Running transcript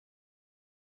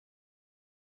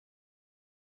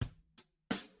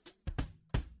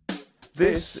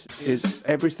This is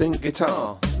Everything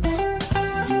Guitar.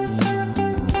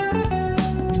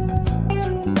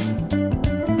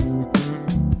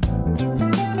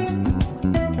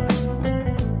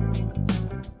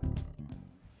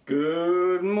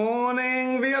 Good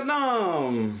morning,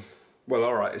 Vietnam! Well,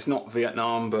 alright, it's not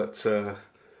Vietnam, but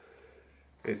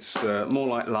it's more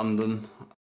like London.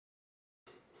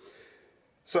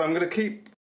 So I'm going to keep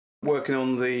working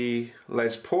on the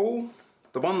Les Paul,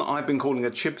 the one that I've been calling a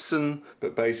Gibson,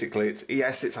 but basically it's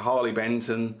a Harley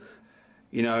Benton.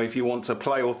 You know, if you want to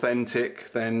play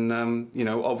authentic, then you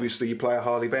know, obviously you play a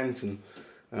Harley Benton.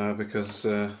 Because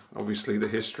obviously the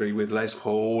history with Les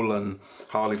Paul and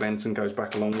Harley Benton goes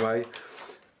back a long way.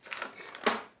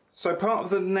 So part of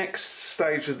the next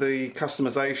stage of the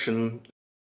customization,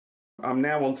 I'm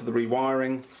now onto the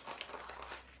rewiring.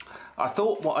 I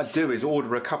thought what I'd do is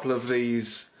order a couple of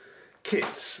these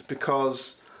kits,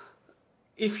 because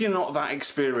if you're not that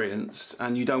experienced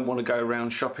and you don't want to go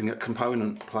around shopping at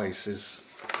component places,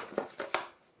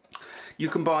 you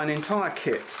can buy an entire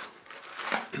kit.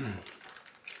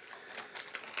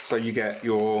 So you get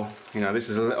your, you know, this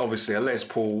is obviously a Les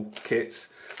Paul kit.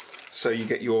 So you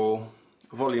get your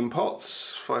volume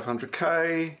pots,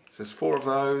 500k, there's 4 of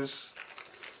those.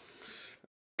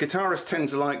 Guitarists tend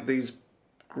to like these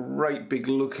great big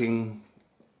looking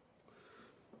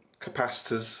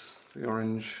capacitors, the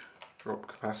orange drop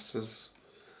capacitors.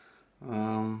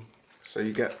 So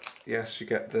you get, yes, you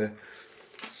get the,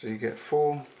 so you get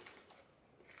four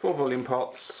volume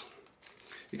pots.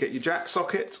 You get your jack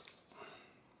socket.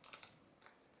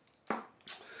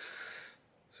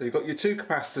 So you've got your 2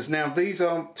 capacitors. Now these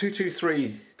are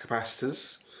 223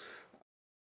 capacitors,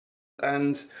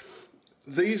 and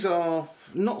these are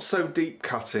not so deep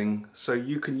cutting, so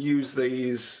you can use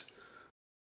these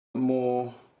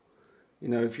more, you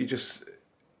know, if you just,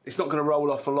 it's not going to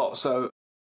roll off a lot. So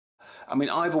I mean,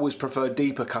 I've always preferred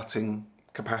deeper cutting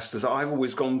capacitors. I've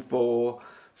always gone for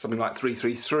something like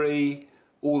 333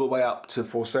 all the way up to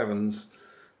 47s.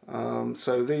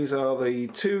 So these are the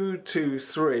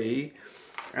 223.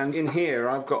 And in here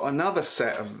I've got another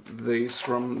set of these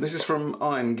this is from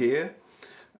Iron Gear,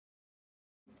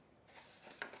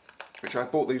 which I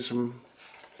bought these from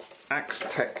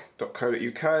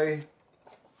axtech.co.uk,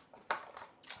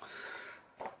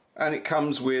 and it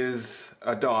comes with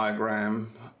a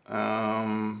diagram.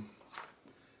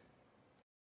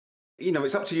 You know,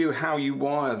 it's up to you how you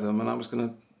wire them, and I was going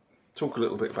to talk a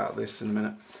little bit about this in a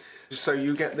minute. So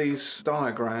you get these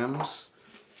diagrams,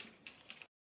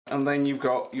 and then you've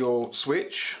got your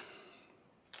switch.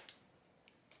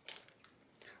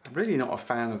 I'm really not a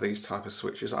fan of these type of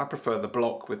switches. I prefer the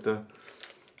block with the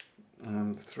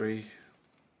three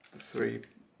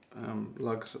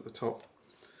lugs at the top.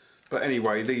 But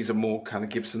anyway, these are more kind of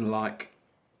Gibson-like,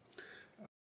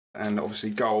 and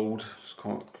obviously gold. It's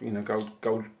quite, you know,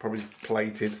 gold probably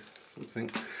plated something.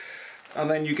 And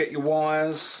then you get your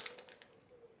wires.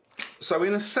 So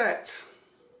in a set,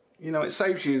 you know, it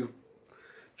saves you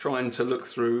trying to look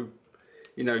through,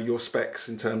 you know, your specs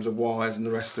in terms of wires and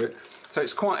the rest of it. So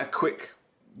it's quite a quick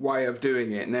way of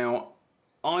doing it. Now,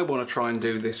 I want to try and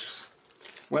do this,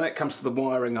 when it comes to the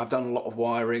wiring, I've done a lot of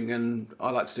wiring and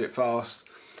I like to do it fast.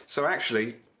 So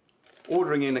actually,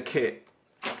 ordering in a kit,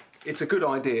 it's a good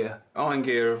idea. Iron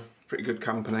Gear are a pretty good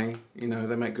company, you know,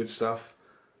 they make good stuff.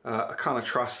 I kind of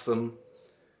trust them.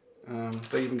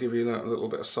 They even give you a little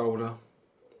bit of solder.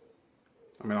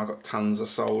 I mean, I've got tons of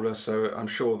solder, so I'm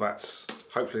sure that's,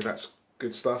 hopefully that's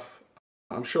good stuff.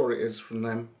 I'm sure it is from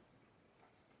them.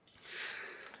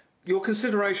 Your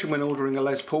consideration when ordering a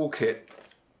Les Paul kit,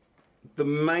 the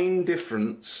main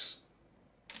difference,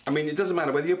 I mean, it doesn't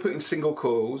matter whether you're putting single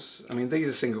coils, I mean, these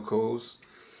are single coils.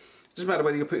 It doesn't matter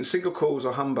whether you're putting single coils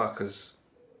or humbuckers.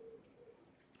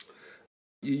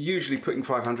 You're usually putting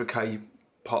 500k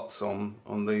pots on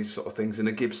these sort of things, in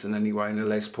a Gibson anyway, in a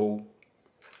Les Paul.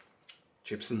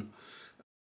 Gibson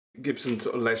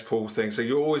sort of Les Paul thing, so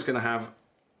you're always going to have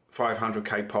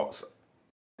 500k pots.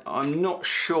 I'm not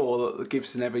sure that the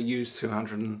Gibson ever used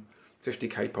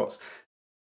 250k pots.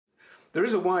 There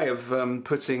is a way of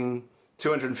putting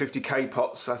 250k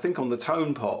pots, I think, on the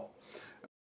tone pot.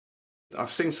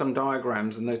 I've seen some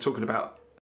diagrams and they're talking about,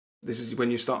 this is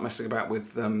when you start messing about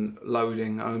with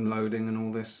loading, ohm loading and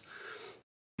all this.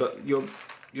 But your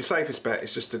safest bet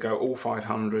is just to go all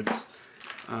 500s.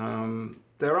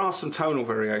 There are some tonal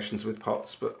variations with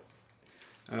pots, but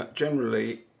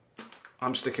generally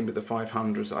I'm sticking with the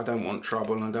 500s. I don't want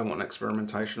trouble and I don't want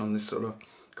experimentation on this sort of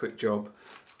quick job.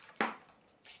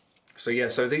 So yeah,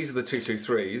 so these are the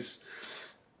 223s.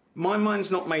 My mind's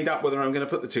not made up whether I'm going to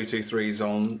put the 223s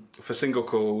on for single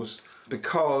coils,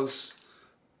 because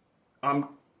I'm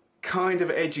kind of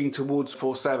edging towards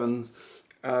 4.7s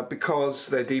because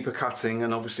they're deeper cutting,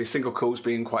 and obviously single coils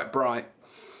being quite bright.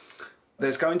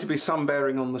 There's going to be some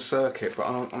bearing on the circuit, but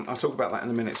I'll talk about that in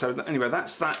a minute. So anyway,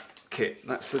 that's that kit.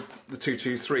 That's the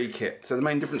 223 kit. So the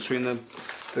main difference between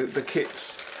the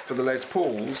kits for the Les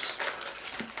Pauls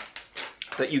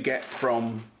that you get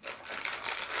from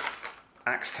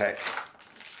Axtech,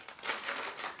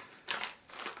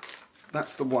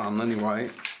 that's the one anyway.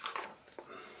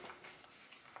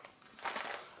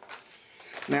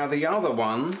 Now the other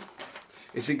one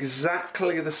is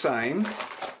exactly the same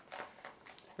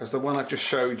as the one I just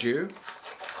showed you,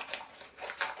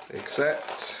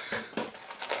 except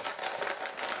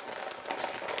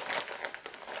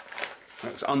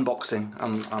it's unboxing,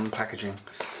 unpackaging.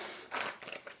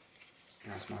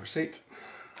 There's my receipt.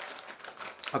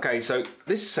 Okay, so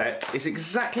this set is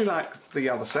exactly like the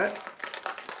other set,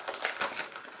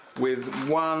 with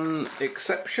one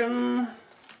exception.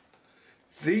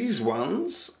 These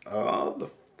ones are the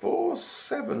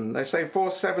 4.7. They say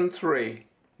 4.73.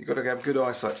 You've got to have good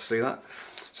eyesight to see that.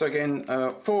 So again,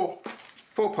 four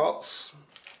pots,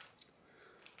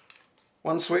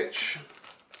 one switch,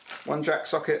 one jack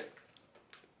socket,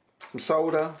 some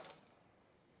solder,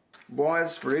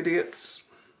 wires for idiots,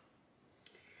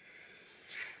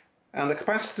 and the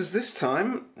capacitors this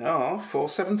time are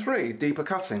 473, deeper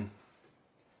cutting.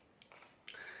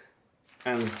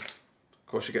 And of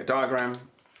course you get a diagram.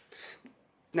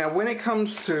 Now when it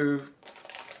comes to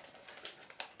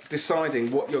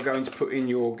deciding what you're going to put in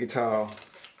your guitar,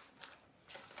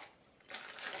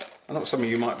 I know some of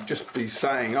you might just be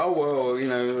saying, oh well, you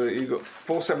know, you've got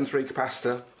 473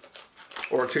 capacitor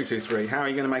or a 223, how are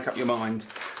you going to make up your mind?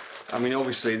 I mean,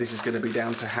 obviously this is going to be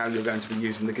down to how you're going to be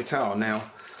using the guitar. Now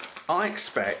I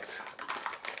expect,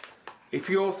 if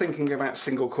you're thinking about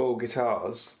single coil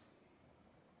guitars,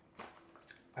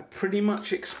 I pretty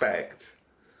much expect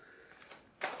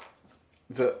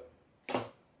that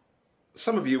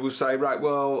some of you will say, right,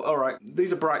 well, all right,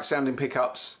 these are bright sounding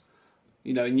pickups,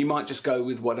 you know, and you might just go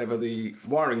with whatever the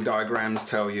wiring diagrams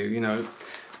tell you, you know,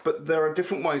 but there are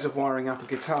different ways of wiring up a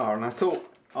guitar, and I thought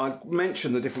I'd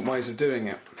mention the different ways of doing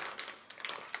it.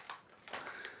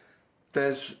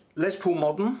 There's Les Paul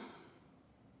Modern,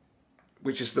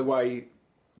 which is the way,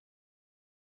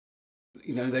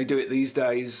 you know, they do it these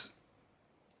days.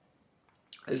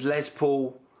 There's Les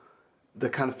Paul, the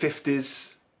kind of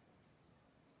 50s.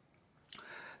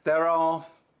 There are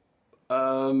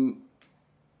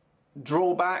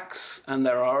drawbacks and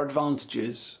there are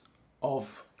advantages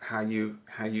of how you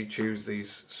choose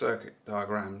these circuit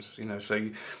diagrams. You know, so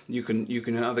you can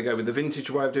either go with the vintage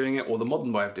way of doing it or the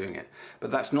modern way of doing it,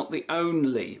 but that's not the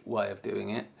only way of doing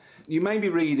it. You may be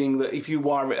reading that if you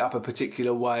wire it up a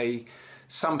particular way,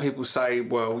 some people say,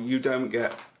 well, you don't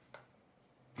get,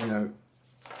 you know,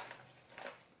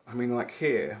 I mean, like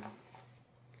here,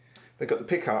 they've got the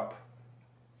pickup,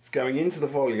 it's going into the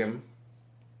volume,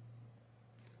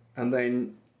 and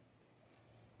then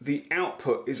the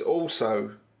output is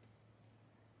also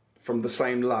from the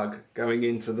same lug going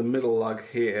into the middle lug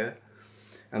here,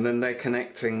 and then they're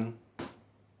connecting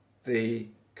the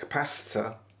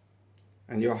capacitor,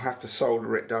 and you'll have to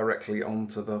solder it directly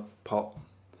onto the pot.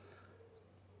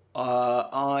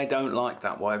 I don't like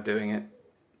that way of doing it.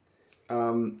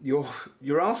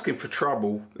 You're asking for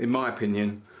trouble, in my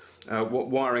opinion,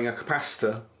 wiring a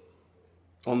capacitor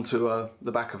onto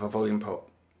the back of a volume pot.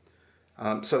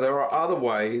 So there are other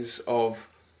ways of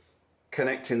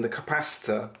connecting the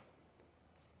capacitor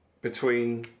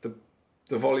between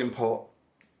the volume pot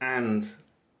and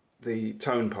the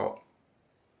tone pot,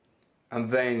 and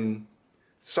then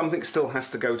something still has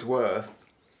to go to earth,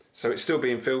 so it's still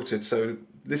being filtered. So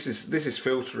this is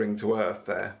filtering to earth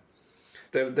there.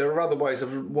 There are other ways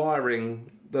of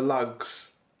wiring the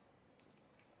lugs.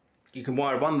 You can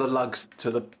wire one of the lugs to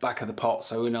the back of the pot,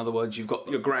 so in other words you've got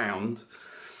your ground,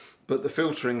 but the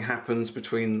filtering happens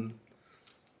between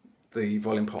the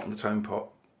volume pot and the tone pot.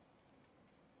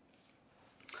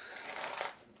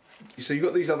 So you've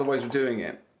got these other ways of doing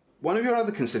it. One of your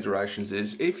other considerations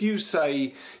is, if you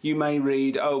say, you may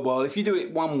read, oh well, if you do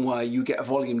it one way you get a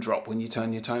volume drop when you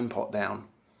turn your tone pot down.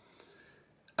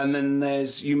 And then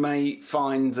you may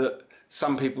find that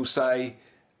some people say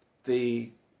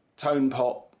the tone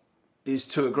pot is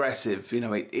too aggressive, you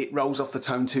know, it rolls off the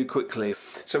tone too quickly.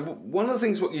 So one of the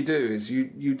things what you do is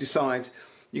you decide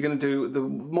you're going to do the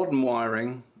modern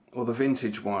wiring or the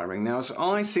vintage wiring. Now, as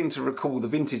I seem to recall, the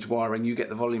vintage wiring you get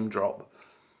the volume drop,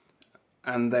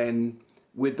 and then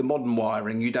with the modern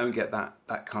wiring you don't get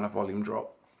that kind of volume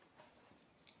drop.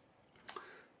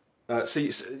 So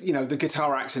you know, the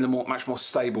guitar acts in a much more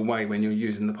stable way when you're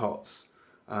using the pots.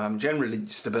 Generally,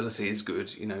 stability is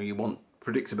good. You know, you want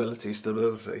predictability,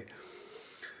 stability.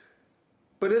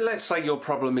 But let's say your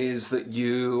problem is that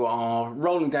you are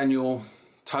rolling down your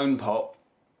tone pot,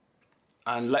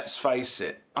 and let's face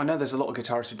it, I know there's a lot of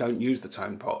guitarists who don't use the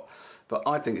tone pot, but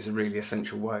I think it's a really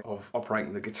essential way of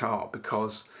operating the guitar,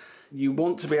 because you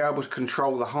want to be able to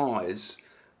control the highs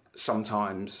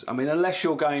sometimes. I mean, unless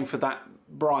you're going for that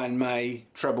Brian May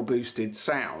treble boosted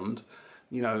sound,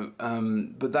 you know,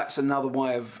 but that's another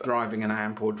way of driving an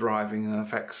amp or driving an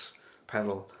effects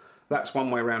pedal. That's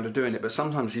one way around of doing it, but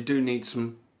sometimes you do need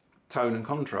some tone and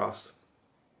contrast.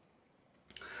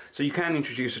 So you can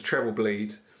introduce a treble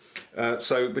bleed.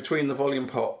 So between the volume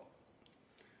pot,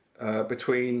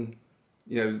 between,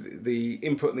 you know, the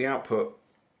input and the output,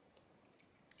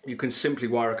 you can simply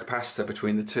wire a capacitor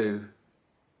between the two,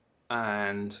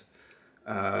 and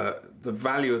the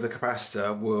value of the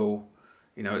capacitor will,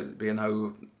 you know, be an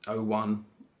 0.01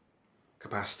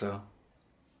 capacitor,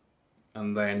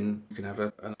 and then you can have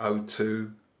an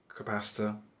 0.2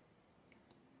 capacitor,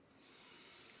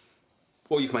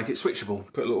 or you can make it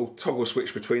switchable. Put a little toggle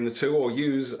switch between the two, or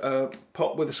use a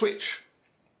pot with a switch.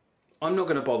 I'm not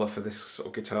going to bother for this sort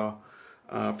of guitar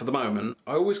for the moment.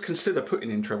 I always consider putting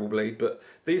in treble bleed, but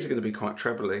these are going to be quite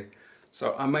trebly,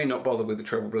 so I may not bother with the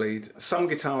treble bleed. Some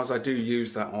guitars I do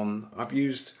use that on. I've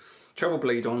used treble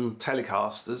bleed on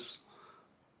Telecasters,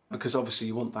 because obviously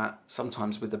you want that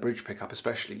sometimes with the bridge pickup,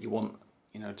 especially you want,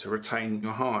 you know, to retain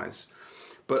your highs.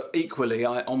 But equally,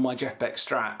 on my Jeff Beck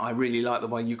Strat, I really like the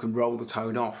way you can roll the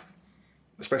tone off,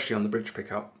 especially on the bridge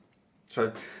pickup.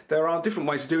 So there are different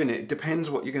ways of doing it. It depends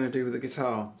what you're going to do with the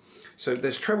guitar. So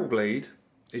there's treble bleed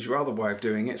is your other way of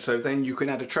doing it. So then you can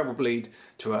add a treble bleed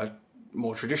to a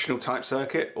more traditional type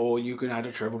circuit, or you can add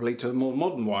a treble bleed to a more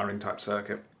modern wiring type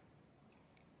circuit.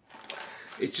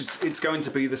 It's going to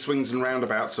be the swings and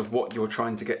roundabouts of what you're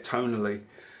trying to get tonally.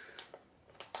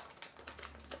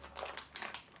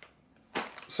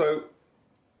 So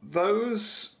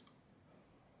this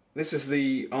is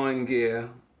the iron gear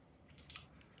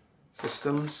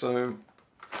system. So,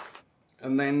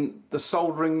 and then the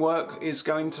soldering work is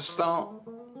going to start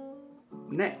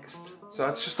next. So I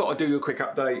just thought I'd do a quick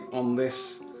update on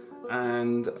this,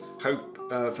 and hope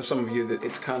for some of you that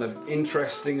it's kind of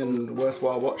interesting and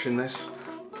worthwhile watching this,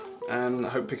 and I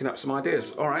hope picking up some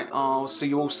ideas. Alright, I'll see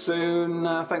you all soon.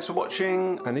 Thanks for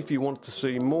watching. And if you want to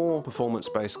see more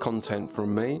performance-based content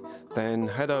from me, then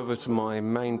head over to my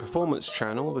main performance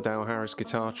channel, the Dale Harris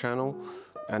Guitar channel,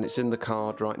 and it's in the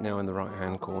card right now in the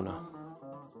right-hand corner.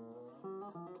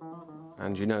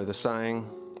 And you know the saying,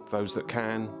 those that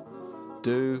can,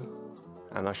 do,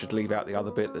 and I should leave out the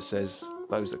other bit that says,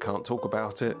 those that can't talk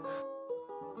about it.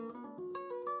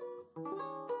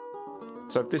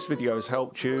 So if this video has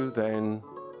helped you, then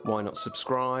why not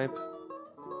subscribe?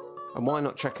 And why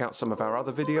not check out some of our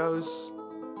other videos?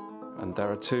 And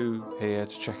there are 2 here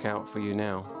to check out for you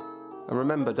now. And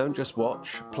remember, don't just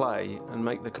watch, play, and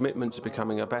make the commitment to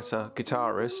becoming a better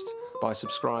guitarist by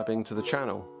subscribing to the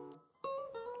channel.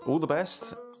 All the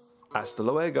best. Hasta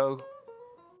luego.